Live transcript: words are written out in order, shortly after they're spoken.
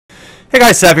Hey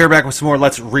guys, Sav here, back with some more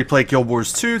Let's Replay Guild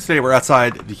Wars 2. Today we're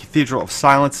outside the Cathedral of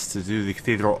Silence to do the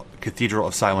Cathedral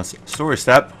of Silence story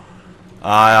step.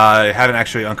 I haven't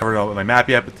actually uncovered it on my map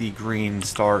yet, but the green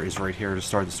star is right here to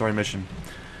start the story mission.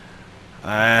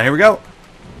 And here we go.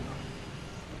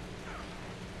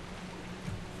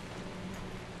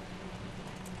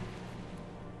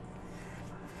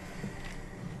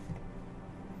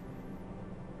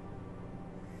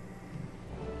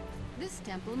 This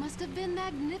temple must have been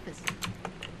magnificent.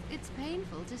 It's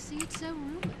painful to see it so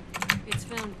ruined. Its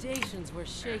foundations were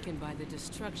shaken by the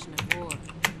destruction of war,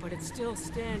 but it's still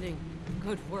standing.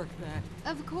 Good work,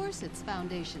 that. Of course its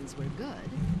foundations were good.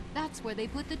 That's where they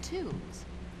put the tombs.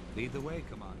 Lead the way,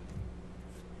 Commander.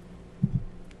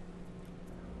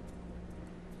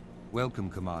 Welcome,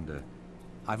 Commander.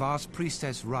 I've asked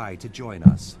Priestess Rai to join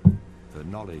us. Her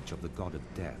knowledge of the God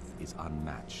of Death is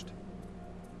unmatched.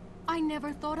 I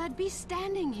never thought I'd be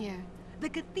standing here. The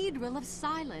Cathedral of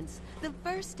Silence, the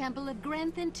first temple of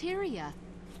Grenth and Tyria.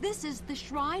 This is the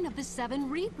Shrine of the Seven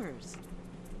Reapers.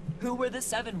 Who were the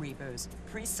Seven Reapers?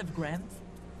 Priests of Grenth?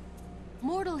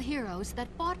 Mortal heroes that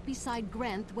fought beside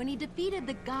Grenth when he defeated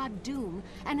the god Doom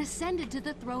and ascended to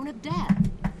the throne of death.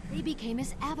 They became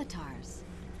his avatars.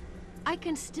 I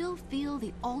can still feel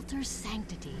the altar's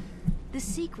sanctity. The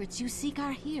secrets you seek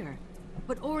are here,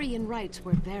 but Orion rites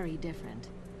were very different.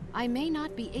 I may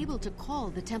not be able to call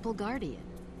the Temple Guardian.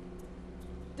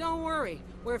 Don't worry.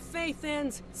 Where faith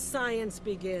ends, science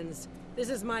begins. This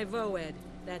is my Voed.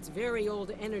 That's very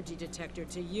old energy detector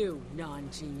to you,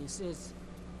 non-geniuses.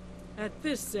 At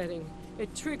this setting,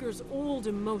 it triggers old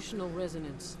emotional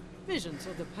resonance. Visions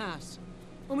of the past.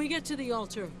 When we get to the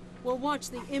altar, we'll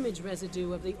watch the image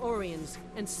residue of the Orions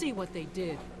and see what they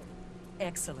did.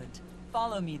 Excellent.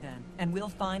 Follow me then, and we'll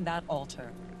find that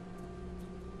altar.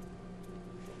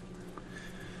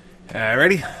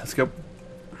 Ready? Let's go.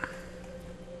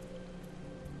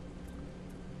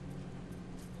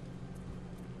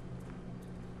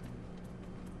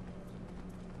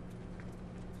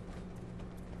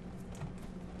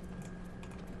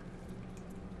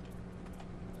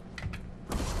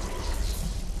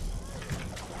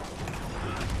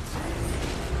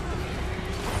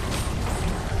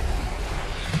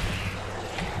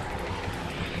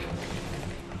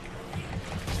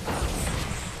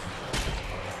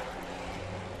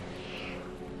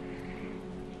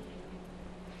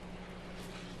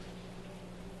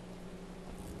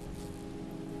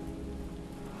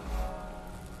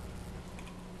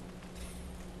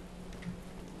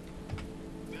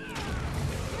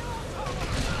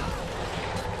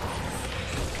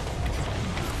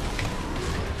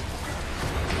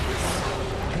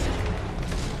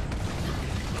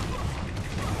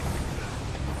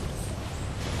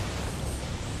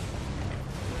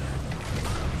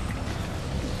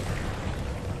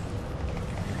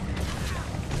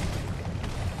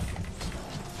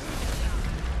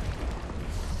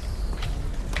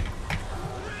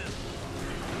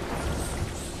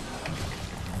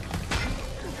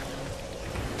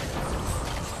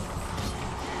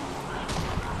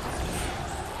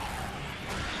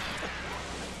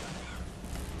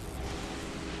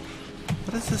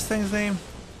 What is this thing's name?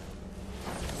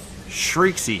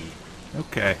 Shriexy.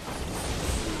 Okay.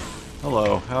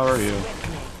 Hello, how are you?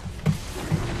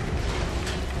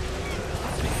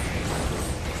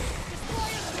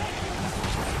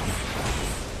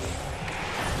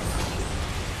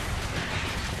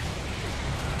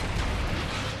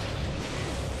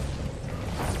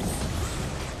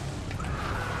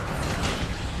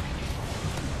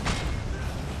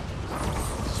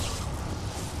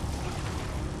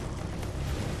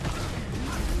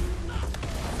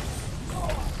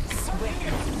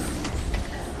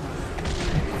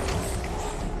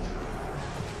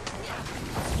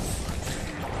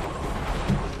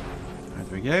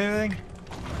 Did we get anything?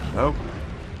 Nope.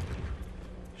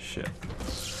 Shit.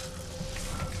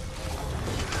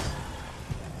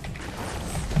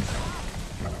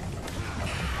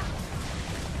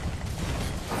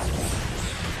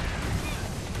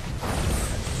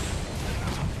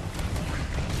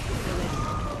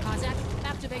 Kozak,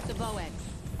 activate the Voed.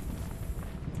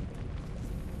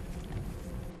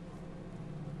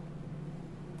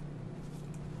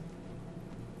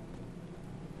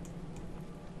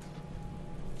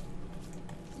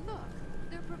 Look,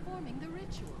 they're performing the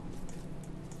ritual.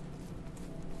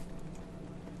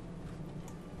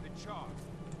 The Charred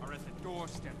are at the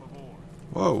doorstep of Or.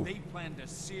 Whoa. They plan to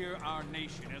sear our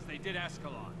nation as they did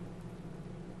Ascalon.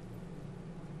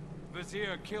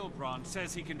 Vizier Kilbron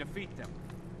says he can defeat them,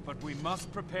 but we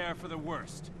must prepare for the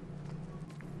worst.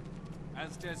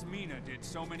 As Desmina did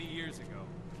so many years ago,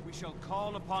 we shall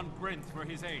call upon Grinth for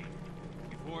his aid.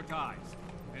 before it dies.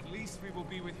 At least we will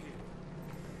be with him.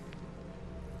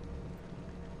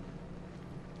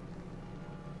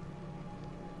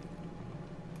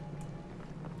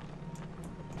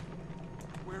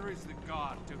 Where is the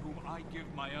god to whom I give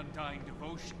my undying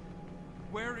devotion?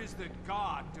 Where is the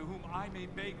god to whom I may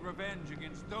beg revenge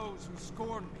against those who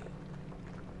scorn me?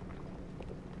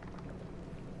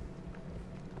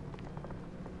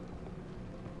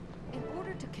 In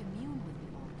order to commune with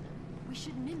the altar, we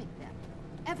should mimic them.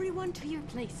 Everyone to your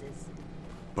places.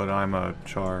 But I'm a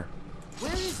Char.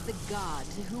 Where is the god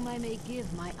to whom I may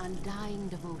give my undying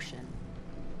devotion?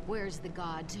 Where is the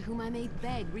god to whom I may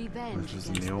beg revenge Which is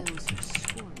against Neil. those who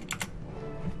scorn me?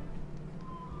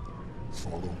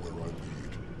 Follow where I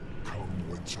lead. Come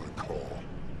whence I call.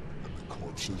 And the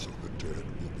corpses of the dead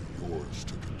will be yours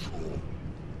to control.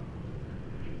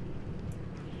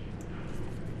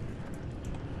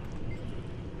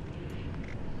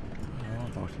 I don't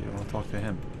want to talk to you. I want to talk to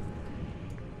him.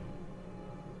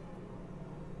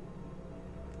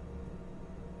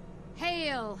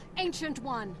 Hail, Ancient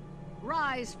One!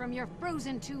 Rise from your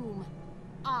frozen tomb.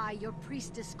 I, your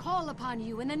priestess, call upon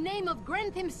you in the name of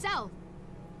Grenth himself.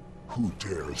 Who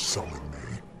dares summon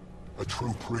me? A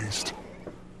true priest?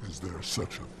 Is there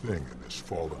such a thing in this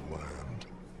fallen land?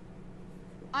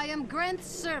 I am Grenth's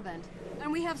servant,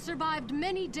 and we have survived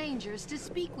many dangers to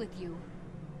speak with you.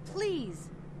 Please,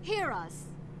 hear us.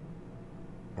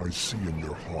 I see in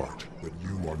your heart that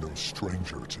you are no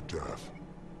stranger to death.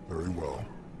 Very well.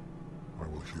 I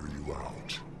will hear you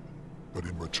out. But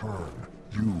in return,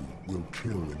 you will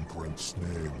kill in Grenth's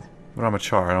name. But I'm a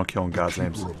Char. I don't kill in God's The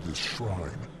names. keeper of this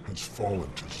shrine has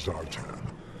fallen to Zartan.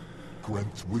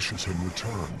 Grenth wishes him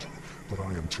returned, but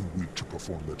I am too weak to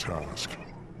perform the task.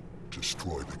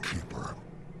 Destroy the keeper,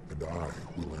 and I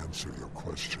will answer your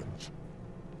questions.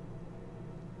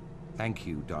 Thank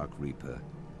you, Dark Reaper.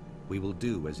 We will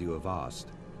do as you have asked.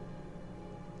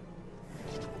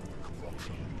 Destroy the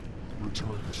corruption.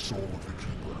 Return the soul of the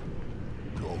keeper.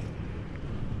 Go.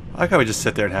 I like how we just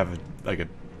sit there and have a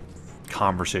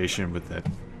conversation with that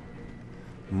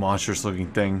monstrous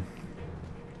looking thing.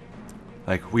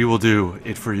 Like, we will do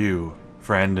it for you,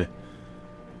 friend.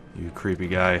 You creepy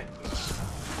guy.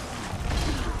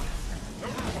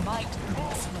 Might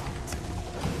makes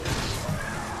right.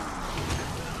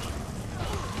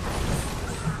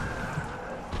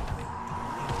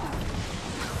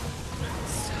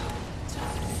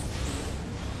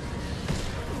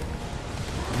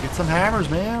 Get some hammers,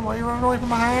 man. Why are you running away from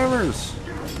my hammers?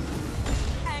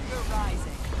 Anger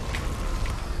rising.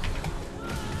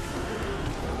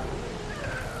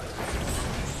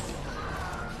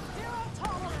 Zero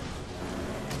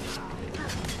tolerance.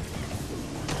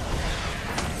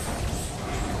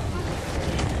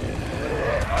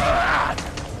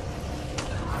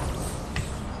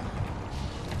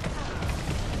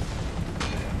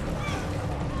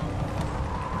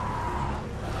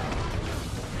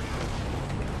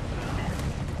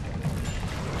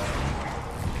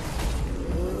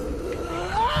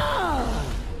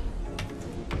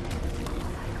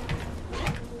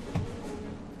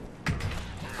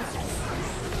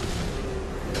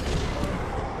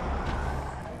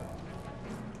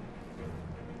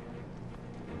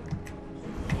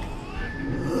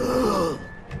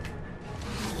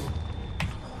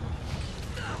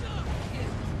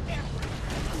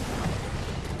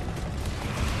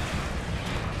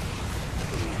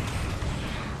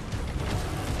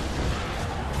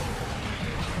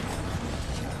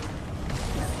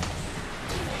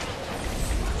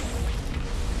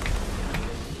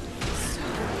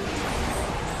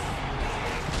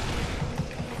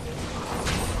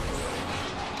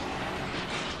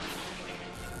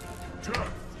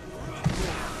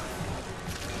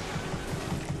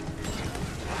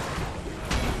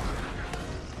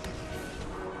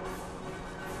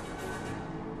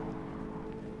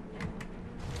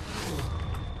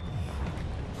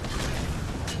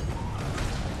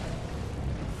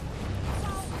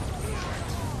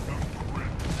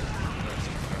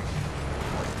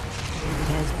 It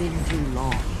has been too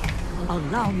long.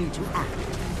 Allow me to act.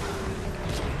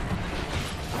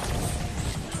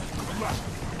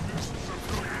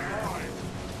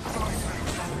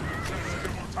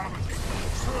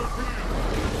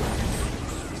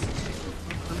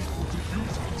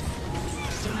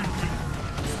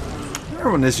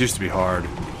 Remember when this used to be hard?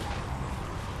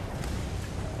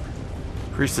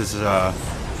 Priestess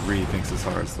Ree thinks it's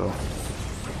hard still.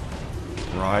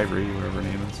 Ree, whatever her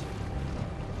name is.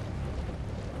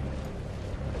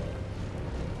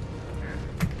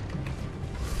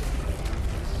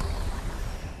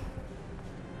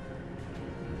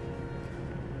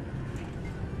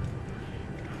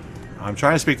 I'm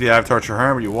trying to speak to the Avatar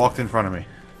Traharn, but you walked in front of me.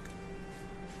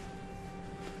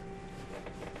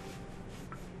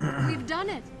 We've done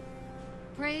it.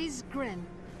 Praise Grin.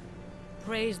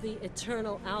 Praise the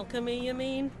eternal alchemy, you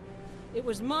mean? It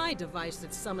was my device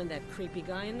that summoned that creepy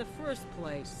guy in the first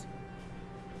place.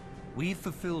 We've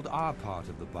fulfilled our part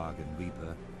of the bargain,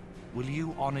 Reaper. Will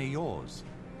you honor yours?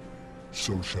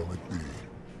 So shall it be.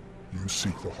 You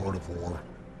seek the heart of war,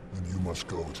 and you must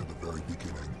go to the very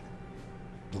beginning.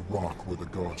 The rock where the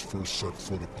gods first set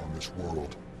foot upon this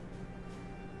world.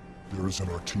 There is an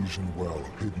artesian well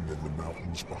hidden in the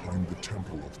mountains behind the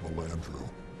temple of Melandru.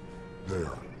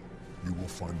 There, you will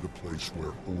find the place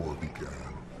where Ore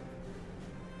began.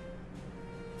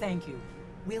 Thank you.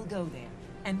 We'll go there,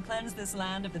 and cleanse this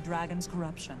land of the dragon's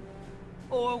corruption.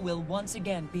 Or will once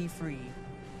again be free.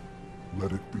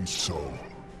 Let it be so.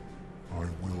 I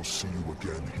will see you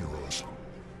again, heroes.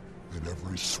 In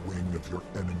every swing of your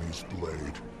enemy's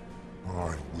blade,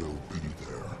 I will be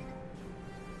there.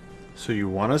 So you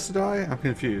want us to die? I'm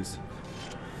confused.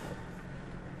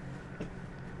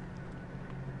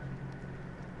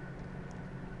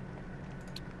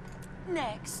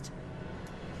 Next.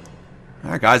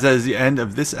 Alright guys, that is the end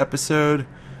of this episode.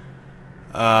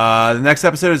 The next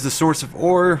episode is the Source of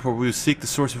Ore, where we will seek the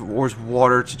Source of Ore's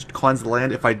water to cleanse the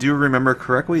land. If I do remember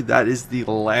correctly, that is the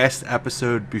last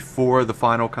episode before the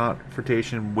final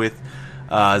confrontation with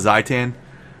Zaitan.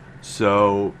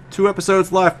 So, 2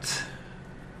 episodes left.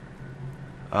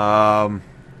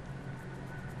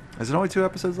 Is it only 2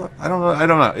 episodes left? I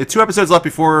don't know. It's 2 episodes left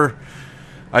before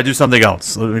I do something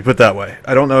else. Let me put it that way.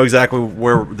 I don't know exactly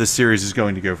where this series is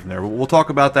going to go from there. But we'll talk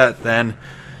about that then.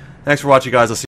 Thanks for watching, guys. I'll see you